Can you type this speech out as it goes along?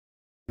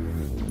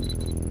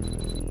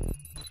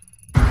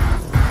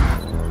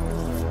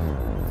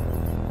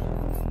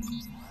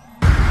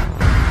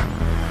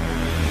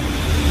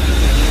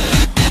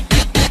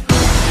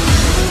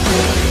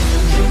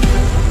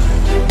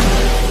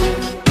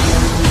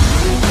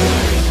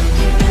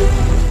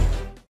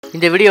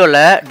இந்த வீடியோல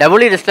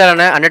W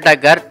ரெஸ்லரான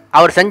Undertaker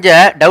அவர் செஞ்ச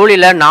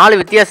டபிள்யூல 4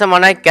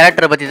 வித்தியாசமான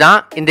கேரக்டரை பத்தி தான்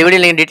இந்த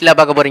வீடியோல நீங்க டீடைலா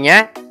பார்க்க போறீங்க.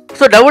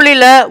 So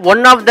டபிள்யூல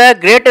one of the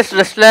greatest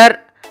wrestler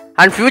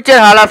and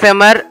future hall of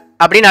ஃபேமர்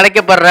அப்படின்னு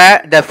அழைக்கப்படுற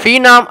த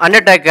ஃபீனாம்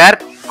அண்டர்டேக்கர்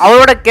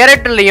அவரோட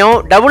கேரக்டர்லையும்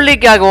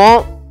டபிள்யூக்காகவும்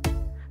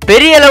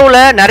பெரிய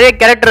அளவில் நிறைய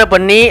கேரக்டரை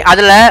பண்ணி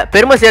அதில்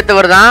பெருமை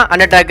சேர்த்தவர் தான்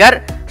அண்டர்டேக்கர்.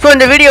 ஸோ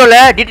இந்த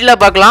வீடியோவில் டீட்டெயிலாக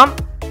பார்க்கலாம்.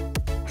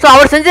 ஸோ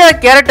அவர் செஞ்ச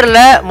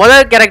கேரக்டரில்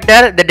முதல்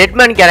கேரக்டர் த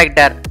டெட்மேன்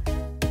கேரக்டர்.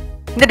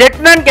 இந்த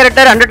டெட்மேன்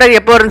கேரக்டர் அண்டர்டேக்கர்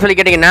எப்போ வரும்னு சொல்லி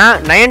கேட்டிங்கன்னா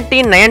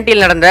 1990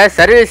 நடந்த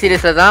சர்வே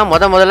சீரீஸில் தான்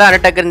முதல்ல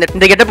அண்டர்டேக்கர்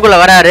இந்த கெட்டப்புக்குள்ளே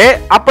வராரு.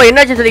 அப்போ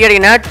என்னாச்சு சொல்லி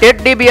கேட்டிங்கன்னா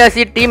டெட்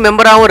டிபிஆர்சி டீம்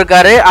மெம்பராகவும்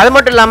இருக்காரு. அது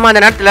மட்டும் இல்லாமல்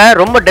அந்த நேரத்தில்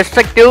ரொம்ப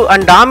டெஸ்ட்ரக்டிவ்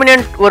அண்ட்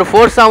டாமினன்ட் ஒரு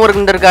ஃபோர்ஸாகவும்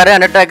இருந்திருக்காரு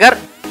அண்டர்டேக்கர்.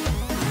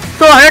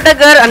 ஸோ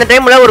அண்டர்டேக்கர் அந்த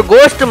டைமில் ஒரு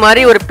கோஸ்ட்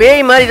மாதிரி ஒரு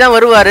பேய் மாதிரி தான்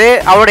வருவார்.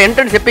 அவரோட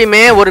என்ட்ரன்ஸ்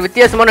எப்பயுமே ஒரு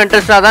வித்தியாசமான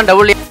என்ட்ரன்ஸாக தான்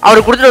டபிள்யூ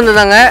அவர் கொடுத்துட்டு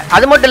வந்திருந்தாங்க.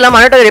 அது மட்டும் இல்லாமல்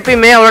அண்டர்டேக்கர்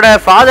எப்பயுமே அவரோட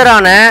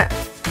ஃபாதரான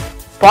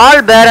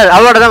பால் பேரர்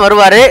அவரோட தான்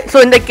வருவார். ஸோ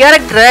இந்த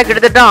கேரக்டரை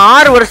கிட்டத்தட்ட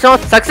 6 வருஷம்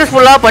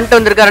சக்ஸஸ்ஃபுல்லாக பண்ணிட்டு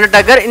வந்திருக்காரு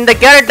அண்டர்டேக்கர். இந்த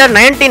கேரக்டர்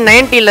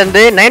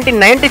 1990லேருந்து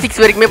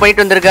 1996 வரைக்குமே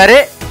பண்ணிட்டு வந்திருக்காரு.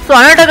 ஸோ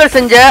அண்டர்டேக்கர்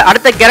செஞ்ச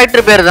அடுத்த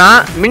கேரக்டர் பேர் தான்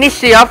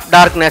மினிஸ்ட்ரி ஆஃப்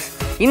டார்க்னஸ்.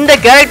 இந்த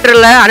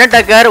கேரக்டரில்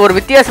அண்டர்டேக்கர் ஒரு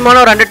வித்தியாசமான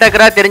ஒரு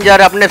அண்டர்டேக்கராக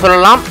தெரிஞ்சார் அப்படின்னு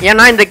சொல்லலாம்.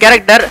 ஏன்னா இந்த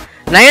கேரக்டர்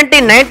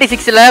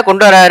 1996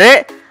 கொண்டு வராரு.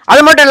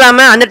 அது மட்டும்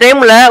இல்லாமல் அந்த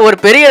டைமில் ஒரு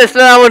பெரிய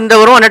ரெஸ்லராகவும்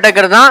இருந்தவரும்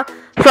அண்டர்டேக்கர் தான்.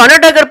 ஸோ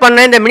அண்டர்டேக்கர்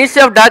பண்ண இந்த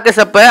மினிஸ்ட்ரி ஆஃப் டார்க்னஸ்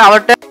அப்போ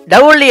அவர்கிட்ட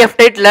WWF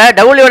டைட்டில்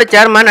டபிள்யூட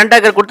சேர்மன்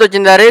அண்டர்டேக்கர் கொடுத்து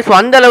வச்சிருந்தாரு. ஸோ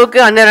அந்த அளவுக்கு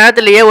அந்த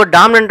நேரத்திலேயே ஒரு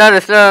டாமினண்டாக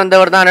ரெஸ்லராக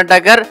இருந்தவர் தான்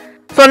அண்டர்டேக்கர்.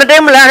 ஸோ அந்த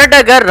டைமில்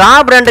அண்டர்டேக்கர் ரா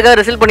பிராண்டுக்காக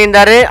ரெசில்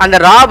பண்ணியிருந்தாரு. அந்த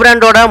ரா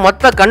பிராண்டோட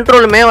மொத்த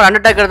கண்ட்ரோலுமே ஒரு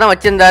அண்டர்டேக்கர் தான்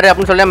வச்சிருந்தாரு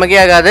அப்படின்னு சொல்ல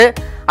மிகையாகாது.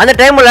 அந்த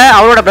டைமில்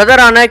அவரோட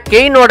பிரதரான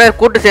கெயினோட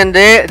கூட்டு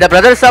சேர்ந்து த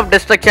பிரதர்ஸ் ஆஃப்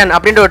டிஸ்ட்ரக்ஷன்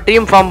அப்படின்ற ஒரு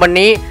டீம் ஃபார்ம்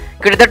பண்ணி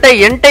கிட்டத்தட்ட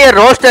என்டையர்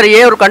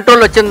ரோஸ்டரையே ஒரு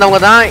கண்ட்ரோல்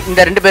வச்சிருந்தவங்க தான் இந்த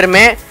 2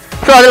 பேருமே.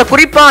 ஸோ அதில்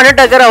குறிப்பாக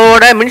அண்டர்டேக்கர்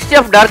அவரோட மினிஸ்ட்ரி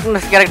ஆஃப்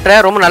டார்க்னஸ் கேரக்டரை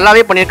ரொம்ப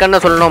நல்லாவே பண்ணியிருக்கான்னு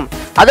சொல்லணும்.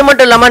 அது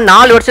மட்டும் இல்லாமல்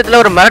 4 வருஷத்தில்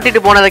ஒரு மிரட்டிட்டு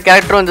போன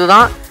கேரக்டர் வந்து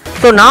தான்.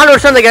 ஸோ 4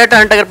 வருஷம் அந்த கேரக்டர்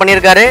அண்டர்டேக்கர்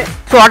பண்ணியிருக்காரு.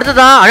 ஸோ அடுத்து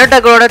தான்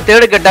அண்டர்டேக்கரோட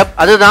தேர்டு கெட்டப்,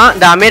 அதுதான்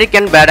த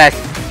அமெரிக்கன் பேடாஸ்.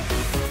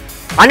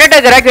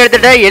 அண்டர்டேக்கரை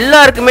கிட்டத்தட்ட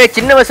எல்லாருக்குமே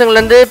சின்ன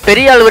வயசுலேருந்து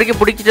பெரிய ஆள் வரைக்கும்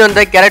பிடிச்சிட்டு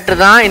வந்த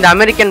கேரக்டர் தான் இந்த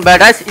அமெரிக்கன்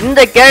பேடாஸ்.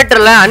 இந்த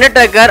கேரக்டரில்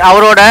அண்டர்டேக்கர்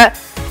அவரோட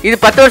இது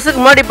 10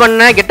 வருஷத்துக்கு முன்னாடி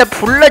பண்ண கெட்டப்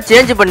ஃபுல்லாக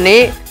சேஞ்ச் பண்ணி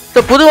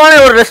ஸோ புதுவான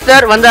ஒரு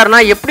ரெஸ்லர் வந்தார்னா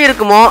எப்படி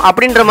இருக்குமோ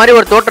அப்படின்ற மாதிரி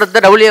ஒரு தோற்றத்தை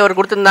டபிள்யூ அவர்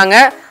கொடுத்துருந்தாங்க.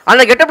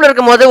 அந்த கெட்டப்பில்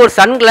இருக்கும்போது ஒரு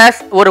சன்கிளாஸ்,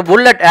 ஒரு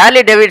புல்லட்,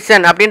 ஹார்லி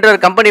டேவிட்சன் அப்படின்ற ஒரு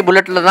கம்பெனி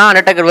புல்லட்டில் தான்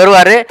அண்டர்டேக்கர்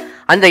வருவார்.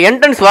 அந்த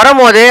என்ட்ரன்ஸ்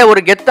வரும்போதே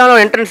ஒரு கெத்தான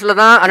என்ட்ரன்ஸில்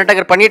தான்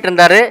அண்டர்டேக்கர் பண்ணிட்டு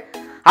இருந்தார்.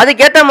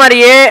 அதுக்கேற்ற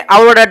மாதிரியே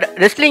அவரோட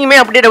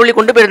ரெஸ்லிங்குமே அப்படியே டபிள்யூ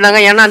கொண்டு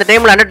போயிருந்தாங்க. ஏன்னா அந்த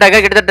டைமில்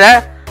அண்டர்டேக்கர் கிட்டத்தட்ட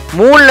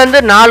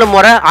 3லேருந்து 4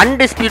 முறை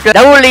அன்டிஸ்பியூட்டட்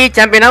டபிள்யூ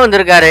சாம்பியனாக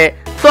வந்திருக்காரு.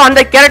 ஸோ அந்த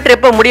கேரக்டர்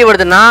எப்போ முடிய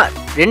வருதுன்னா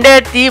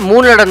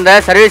 2003 நடந்த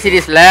சர்வே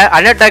சீரீஸில்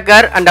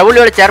Undertaker and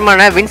டபிள்யூட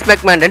சேர்மனான wins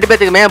McMahon 2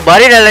 பேத்துக்குமே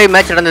buried alive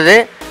match நடந்தது.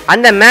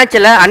 அந்த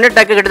மேட்ச்சில்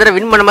அண்டர்டேக்கர் கிட்டத்தட்ட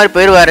வின் பண்ண மாதிரி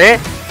போயிடுவார்.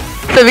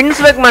 ஸோ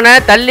வின்ஸ் மெக்மேனை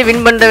தள்ளி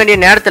வின் பண்ண வேண்டிய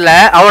நேரத்தில்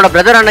அவரோட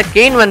பிரதரான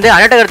கெயின் வந்து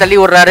அண்டர்டேக்கர் தள்ளி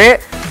விடுறாரு.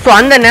 ஸோ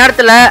அந்த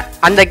நேரத்தில்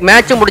அந்த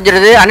மேட்சும்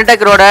முடிஞ்சிருது.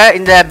 அண்டர்டேக்கரோட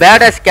இந்த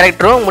பேடாஸ்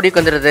கேரக்டரும்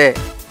முடிவுக்கு வந்துடுது.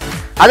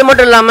 அது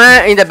மட்டும்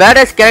இல்லாமல் இந்த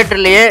பேடாஸ்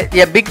கேரக்டர்லேயே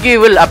எ பிக்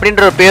ஈவில்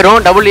அப்படின்ற ஒரு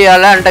பேரும்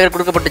டபிள்யூஆல அண்டர்டேக்கர்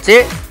கொடுக்கப்பட்டுச்சு.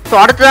 ஸோ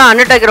அடுத்ததான்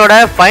அண்டர்டேக்கரோட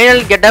ஃபைனல்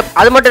கெட்டப்.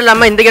 அது மட்டும்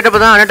இல்லாமல் இந்த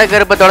கெட்டப் தான்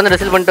அண்டர்டேக்கர் இப்போ தொடர்ந்து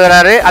ரெசில் பண்ணிட்டு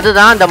வராரு.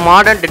 அதுதான் த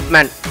மாடர்ன்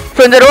டெட்மேன்.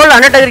 ஸோ இந்த ரோல்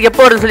அண்டர்டேக்கருக்கு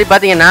எப்போ வருதுன்னு சொல்லி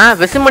பார்த்தீங்கன்னா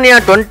வெசில்மனியா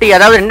 20,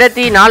 அதாவது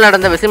 2004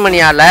 நடந்த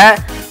வெசில்மனியாவில்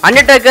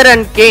அண்டர்டேக்கர்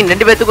அண்ட் கெயின்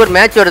 2 பேத்துக்கு ஒரு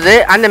மேட்ச் வருது.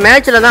 அந்த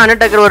மேட்ச்சில் தான்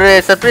அண்டர்டேக்கர் ஒரு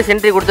சர்ப்ரைஸ்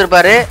என்ட்ரி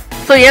கொடுத்துருப்பாரு.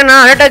 ஸோ ஏன்னா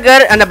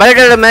அண்டர்டேக்கர் அந்த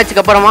பரீட்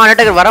மேட்ச்சுக்கு அப்புறமா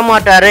அண்டர்டேக்கர்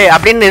வரமாட்டாரு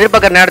அப்படின்னு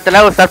எதிர்பார்க்குற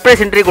நேரத்தில் ஒரு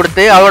சர்ப்ரைஸ் என்ட்ரி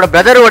கொடுத்து அவரோட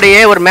பிரதரோடைய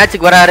ஒரு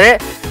மேட்ச்சுக்கு வராரு.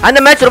 அந்த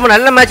மேட்ச் ரொம்ப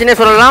நல்ல மேட்ச்னே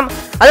சொல்லலாம்.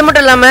 அது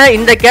மட்டும் இல்லாமல்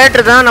இந்த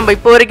கேரக்டர் தான் நம்ம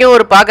இப்போ வரைக்கும்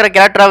ஒரு பார்க்குற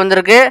கேரக்டராக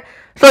வந்திருக்கு.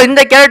 ஸோ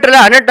இந்த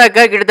கேரக்டரில்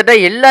அண்டர்டேக்கர் கிட்டத்தட்ட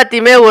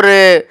எல்லாத்தையுமே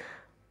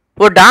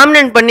ஒரு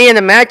டாமினன்ட் பண்ணி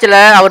அந்த மேட்ச்சில்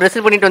அவர்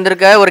ரெசில் பண்ணிட்டு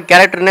வந்திருக்க ஒரு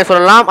கேரக்டர்னே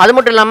சொல்லலாம். அது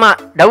மட்டும் இல்லாமல்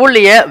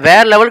டபிள்யூஏ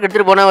வேறு லெவலுக்கு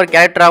எடுத்துகிட்டு போன ஒரு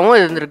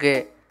கேரக்டராகவும் இருந்திருக்கு.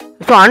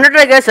 ஸோ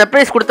அண்டர்டேக்கர்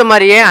சர்ப்ரைஸ் கொடுத்த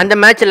மாதிரியே அந்த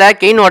மேட்ச்சில்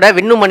கெயினோட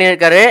வின்னும்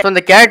பண்ணியிருக்காரு. ஸோ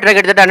அந்த கேரக்டரை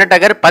கிட்டத்தட்ட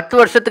அண்டர்டேக்கர் 10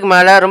 வருஷத்துக்கு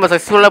மேலே ரொம்ப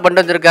சக்ஸஸ்ஃபுல்லாக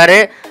பண்ணிட்டு வந்திருக்காரு.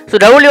 ஸோ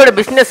டபிள்யூட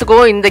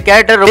பிஸ்னஸுக்கும் இந்த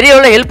கேரக்டர் பெரிய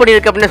அளவில் ஹெல்ப்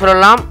பண்ணியிருக்கு அப்படின்னு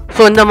சொல்லலாம்.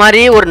 ஸோ இந்த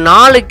மாதிரி ஒரு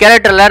 4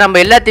 கேரக்டரில்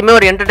நம்ம எல்லாத்தையுமே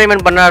ஒரு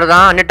என்டர்டைன்மெண்ட் பண்ணாரு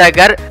தான்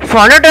அண்டர்டேக்கர். ஸோ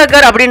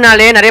அண்டர்டேக்கர்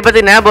அப்படின்னாலே நிறைய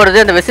பேருக்கு ஞாபகம்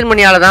வருது அந்த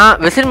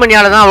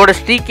வெசில்மனியாவில் தான் அவரோட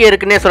ஸ்ட்ரீக்கே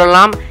இருக்குன்னே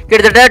சொல்லலாம்.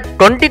 கிட்டத்தட்ட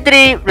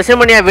 23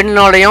 வெசில்மனியா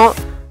வின்னோடையும்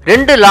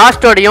 2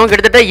 லாஸ்டோடையும்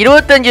கிட்டத்தட்ட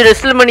 25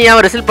 ரெஸ்ல்மனியாவை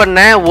ரெசில் பண்ண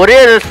ஒரே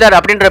ரெஸ்லர்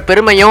அப்படின்ற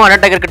பெருமையும்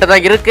அண்டர்டேக்கர் கிட்ட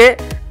தான் இருக்கு.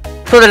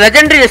 ஸோ இந்த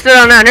லெஜெண்டரி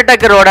ரெஸ்லரான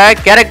அண்டர்டேக்கரோட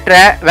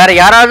கேரக்டரை வேற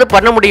யாராவது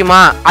பண்ண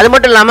முடியுமா? அது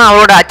மட்டும் இல்லாமல்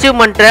அவரோட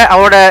அச்சீவ்மெண்ட்டை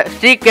அவரோட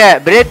ஸ்ட்ரீக்கை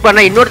பிரேக்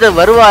பண்ண இன்னொருத்தர்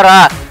வருவாரா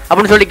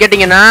அப்படின்னு சொல்லி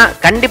கேட்டிங்கன்னா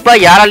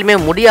கண்டிப்பாக யாராலுமே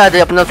முடியாது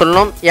அப்படின்னு தான்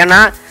சொல்லணும். ஏன்னா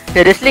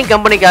இந்த ரெஸ்லிங்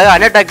கம்பெனிக்காக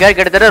அண்டர்டேக்கர்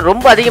கிட்டத்தட்ட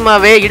ரொம்ப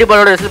அதிகமாகவே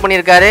ஈடுபாடோட ரெசில்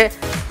பண்ணியிருக்காரு.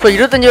 ஸோ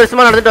 25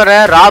 வருஷமாக நடந்துட்டு வர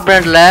ரா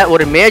பிராண்டில்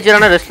ஒரு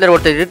மேஜரான ரெஸ்லர்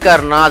ஒருத்தர்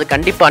இருக்காருன்னா அது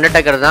கண்டிப்பாக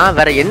அண்டர்டேக்கர் தான்.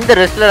 வேறு எந்த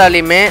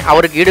ரெஸ்லராலையுமே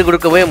அவருக்கு ஈடு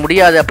கொடுக்கவே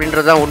முடியாது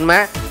அப்படின்றது தான் உண்மை.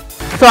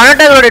 ஸோ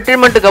அண்டர்டேக்கரோட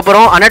ட்ரீட்மெண்ட்டுக்கு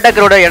அப்புறம்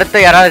அண்டர்டேக்கரோட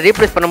இடத்த யாராவது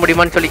ரீப்ளேஸ் பண்ண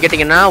முடியுமான்னு சொல்லி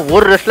கேட்டிங்கன்னா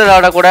ஒரு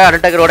ரெஸ்லரோட கூட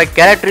அண்டர்டேக்கரோட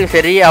கேரக்டரும்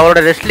சரி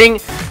அவரோட ரெஸ்லிங்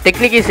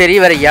டெக்னிக்கும் சரி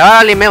வேறு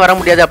யாராலையுமே வர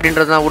முடியாது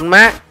அப்படின்றது தான்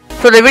உண்மை.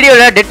 ஸோ இந்த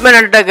வீடியோவில் டெட்மேன்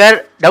அண்டர்டேக்கர்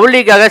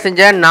டபிள்யூக்காக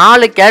செஞ்ச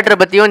 4 கேரக்டரை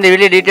பற்றியும் இந்த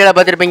வீடியோ டீட்டெயிலாக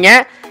பார்த்துருப்பீங்க.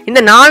 இந்த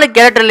 4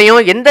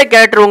 கேரக்டர்லையும் எந்த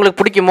கேரக்டர் உங்களுக்கு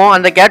பிடிக்குமோ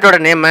அந்த கேரக்டரோட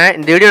நேமை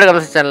இந்த வீடியோட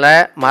கமெண்ட்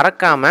செக்ஷனில்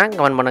மறக்காமல்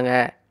கமெண்ட்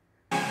பண்ணுங்கள்.